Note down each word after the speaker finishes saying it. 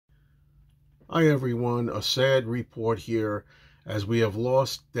Hi everyone, a sad report here as we have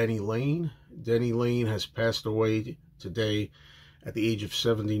lost Denny Laine. Denny Laine has passed away today at the age of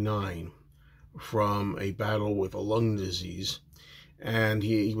 79 from a battle with a lung disease, and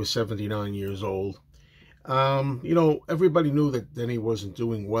he was 79 years old. Everybody knew that Denny wasn't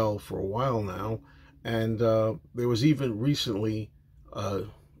doing well for a while now, and there was even recently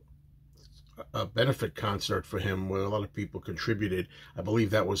a benefit concert for him where a lot of people contributed. I believe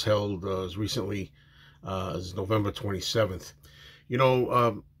that was held as recently as November 27th.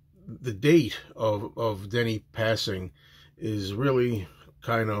 The date of Denny passing is really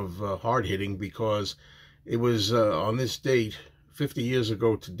kind of hard-hitting because it was on this date 50 years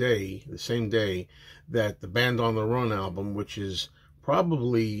ago today, the same day, that the Band on the Run album, which is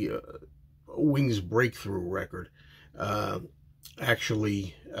probably Wings' breakthrough record,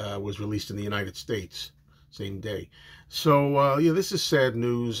 actually was released in the United States, same day. So, this is sad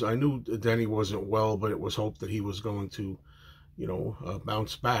news. I knew Denny wasn't well, but it was hoped that he was going to,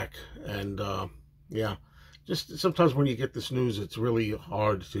 bounce back. And, just sometimes when you get this news, it's really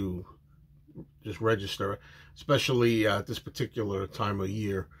hard to just register, especially at this particular time of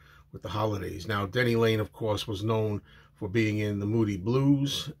year with the holidays. Now, Denny Laine, of course, was known for being in the Moody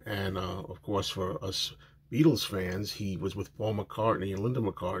Blues, and, of course, for us Beatles fans, he was with Paul McCartney and Linda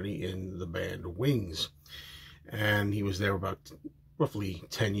McCartney in the band Wings, and he was there about roughly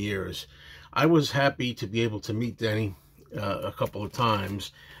 10 years. I was happy to be able to meet Denny a couple of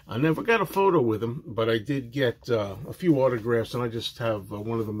times. I never got a photo with him, but I did get a few autographs, and I just have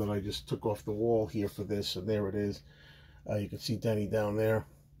one of them that I just took off the wall here for this, and there it is. You can see Denny down there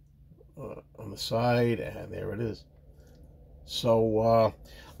on the side, and there it is. So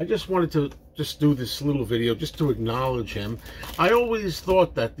I just wanted to do this little video just to acknowledge him. I always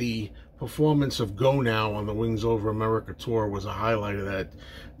thought that the performance of Go Now on the Wings Over America tour was a highlight of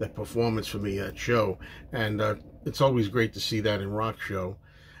that performance for me, that show. And it's always great to see that in rock show.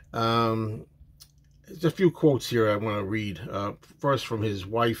 There's a few quotes here I want to read. First, from his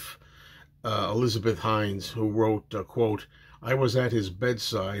wife, Elizabeth Hines, who wrote, quote, "I was at his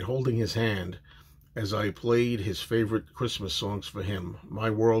bedside holding his hand as I played his favorite Christmas songs for him. My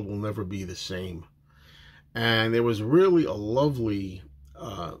world will never be the same." And there was really a lovely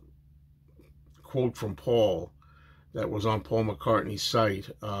quote from Paul that was on Paul McCartney's site.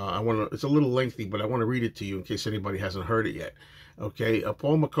 It's a little lengthy, but I want to read it to you in case anybody hasn't heard it yet. Okay,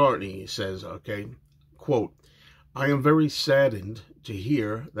 Paul McCartney says, okay, quote, "I am very saddened to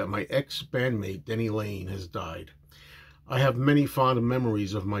hear that my ex-bandmate Denny Laine has died. I have many fond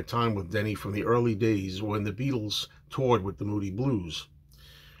memories of my time with Denny from the early days when the Beatles toured with the Moody Blues.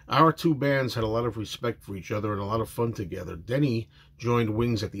 Our two bands had a lot of respect for each other and a lot of fun together. Denny joined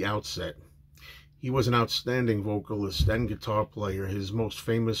Wings at the outset. He was an outstanding vocalist and guitar player. His most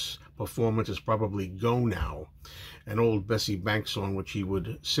famous performance is probably Go Now, an old Bessie Banks song which he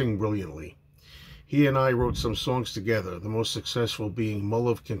would sing brilliantly. He and I wrote some songs together, the most successful being Mull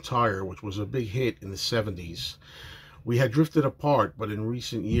of Kintyre, which was a big hit in the 70s. We had drifted apart, but in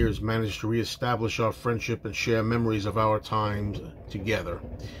recent years managed to reestablish our friendship and share memories of our times together."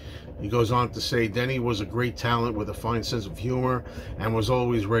 He goes on to say, "Denny was a great talent with a fine sense of humor and was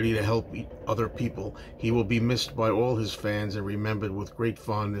always ready to help other people. He will be missed by all his fans and remembered with great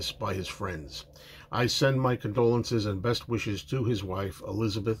fondness by his friends. I send my condolences and best wishes to his wife,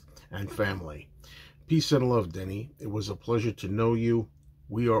 Elizabeth, and family. Peace and love, Denny. It was a pleasure to know you.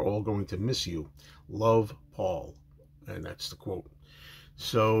 We are all going to miss you. Love, Paul." And that's the quote.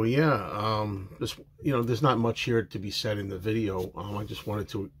 So yeah, there's not much here to be said in the video. I just wanted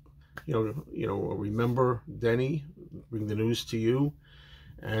to, remember Denny, bring the news to you,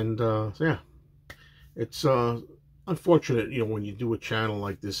 and so yeah, it's unfortunate, when you do a channel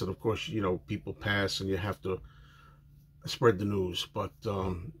like this, and of course, people pass, and you have to spread the news. But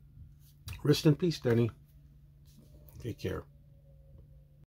rest in peace, Denny. Take care.